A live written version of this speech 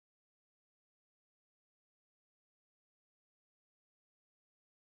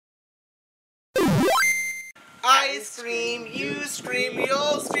I scream, you scream, we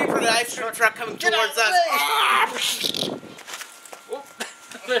all scream for the ice cream truck coming towards us.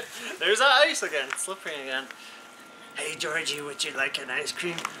 There's that ice again, slipping again. Hey Georgie, would you like an ice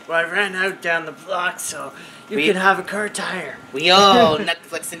cream? Well, I ran out down the block, so you can have a car tire. We all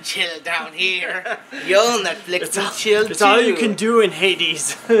Netflix and chill down here. We all Netflix and chill too. It's all you can do in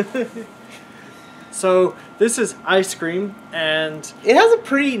Hades. So this is Iscream, and it has a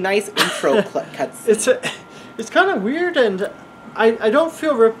pretty nice intro cutscene. It's kind of weird, and I don't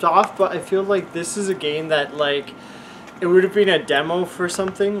feel ripped off, but I feel like this is a game that like. It would have been a demo for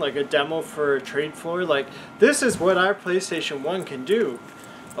something, like a demo for a trade floor. Like, this is what our PlayStation 1 can do.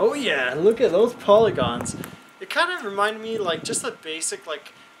 Oh yeah, look at those polygons. It kind of reminded me, like, just the basic,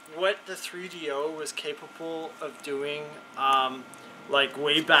 like, what the 3DO was capable of doing, like,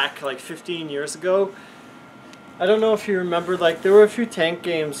 way back, like, 15 years ago. I don't know if you remember, like, there were a few tank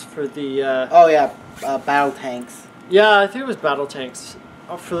games for the... oh yeah, Battle Tanks. Yeah, I think it was Battle Tanks.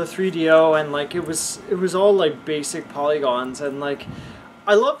 For the 3DO, and like it was all like basic polygons, and like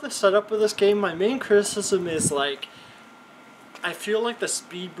I love the setup of this game. My main criticism is like I feel like the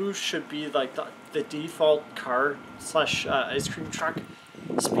speed boost should be like the default car / ice cream truck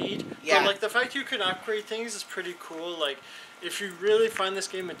speed. Yeah. But like the fact you can upgrade things is pretty cool. Like if you really find this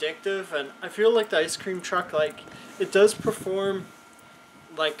game addictive, and I feel like the ice cream truck, like it does perform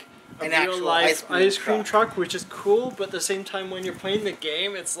like a real life ice cream truck, which is cool, but at the same time when you're playing the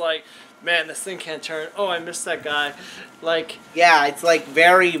game, it's like, man, this thing can't turn. Oh, I missed that guy. Like, yeah, it's like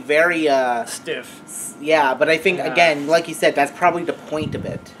very, very stiff. Yeah, but I think again, like you said, that's probably the point of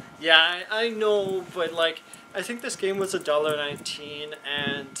it. Yeah, I know, but like I think this game was $1.19,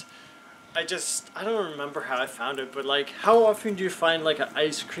 and I don't remember how I found it, but like how often do you find like an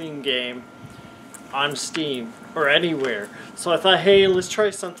ice cream game on Steam or anywhere? So I thought, hey, let's try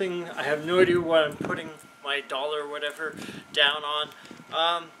something. I have no idea what I'm putting my dollar or whatever down on.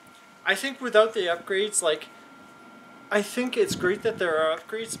 I think without the upgrades, like, I think it's great that there are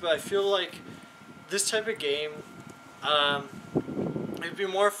upgrades, but I feel like this type of game, it'd be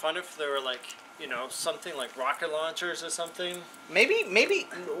more fun if there were like, you know, something like rocket launchers or something. Maybe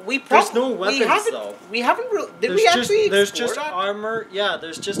there's no weapons though. We haven't really. We actually there's just that? armor. Yeah,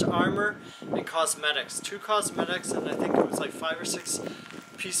 there's just armor and cosmetics. 2 cosmetics, and I think it was like 5 or 6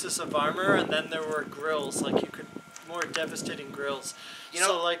 pieces of armor, and then there were grills. Like you could more devastating grills. You know,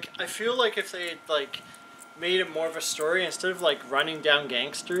 so like I feel like if they like made it more of a story instead of like running down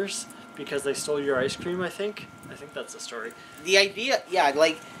gangsters because they stole your ice cream. I think that's the story. The idea, yeah,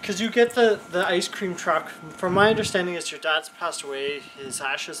 like... Because you get the ice cream truck. From my understanding is your dad's passed away. His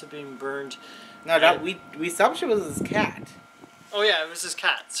ashes are being burned. No, we established it was his cat. Oh yeah, it was his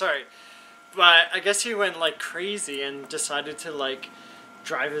cat. Sorry. But I guess he went like crazy and decided to like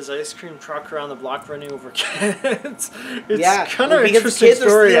drive his ice cream truck around the block running over kids. It's kind of interesting kids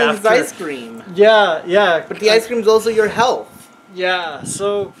story are after. His ice cream. Yeah. But the ice cream's also your health. Yeah,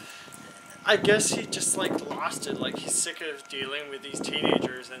 so... I guess he just like lost it. Like he's sick of dealing with these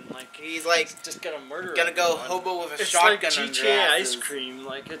teenagers, and like he's like just gonna murder. Gonna go hobo with a shotgun. It's like GTA ice cream.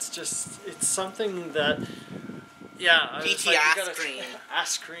 Like it's something that. Yeah. GTA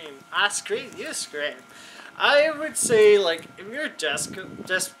ice cream. You scream. I would say like if you're desperado.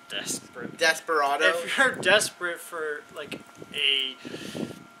 If you're desperate for like a.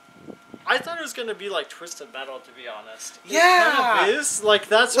 I thought it was gonna be like Twisted Metal, to be honest. Yeah, it kind of is. Like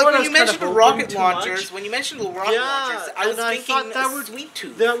that's like what when I was you mentioned kind of the rocket launchers. When you mentioned the rocket launchers, I was thinking that would Sweet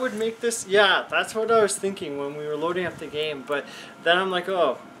Tooth. That would make this. Yeah, that's what I was thinking when we were loading up the game. But then I'm like,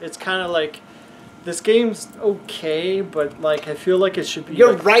 oh, it's kind of like this game's okay, but like I feel like it should be.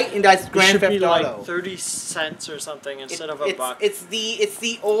 You're like, right in that Grand Theft Auto. Like 30 cents or something instead of a buck. It's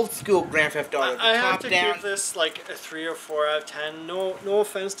the old school Grand Theft Auto. I have to give this like a 3 or 4 out of 10. No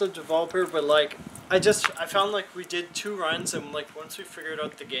offense to the developer, but like I found like we did 2 runs, and like once we figured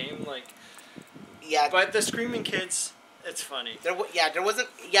out the game, like yeah. But the screaming kids, it's funny. There wasn't.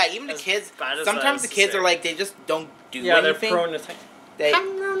 Yeah, even the kids. Sometimes the kids are like they just don't do anything. Yeah, they're prone to think. They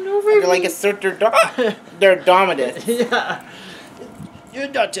like assert their dominance. Yeah. You're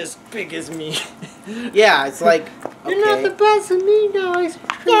not as big as me. Yeah, it's like you're not the boss of me now.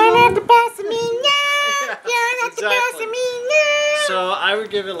 You're not the boss of me now. You're not the boss of me now. So I would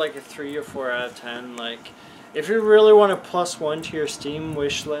give it like a 3 or 4 out of 10. Like, if you really want a +1 to your Steam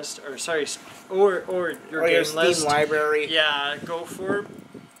wish list, or sorry, or your game Steam list, library, yeah, go for it.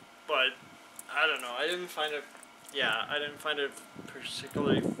 But I don't know. I didn't find it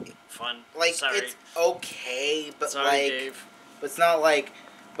particularly fun. Like sorry. It's okay, but sorry, like, Dave. But it's not like,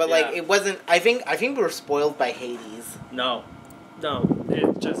 but yeah. like it wasn't. I think we were spoiled by Hades. No,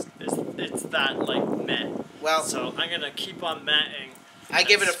 it just is it's that like meh. Well, so I'm gonna keep on matting. I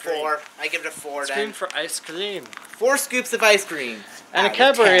give it a Scream. 4. I give it a 4 Scream then. for ice cream. 4 scoops of ice cream. And out a of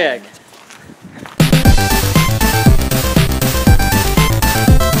Cadbury 10. egg.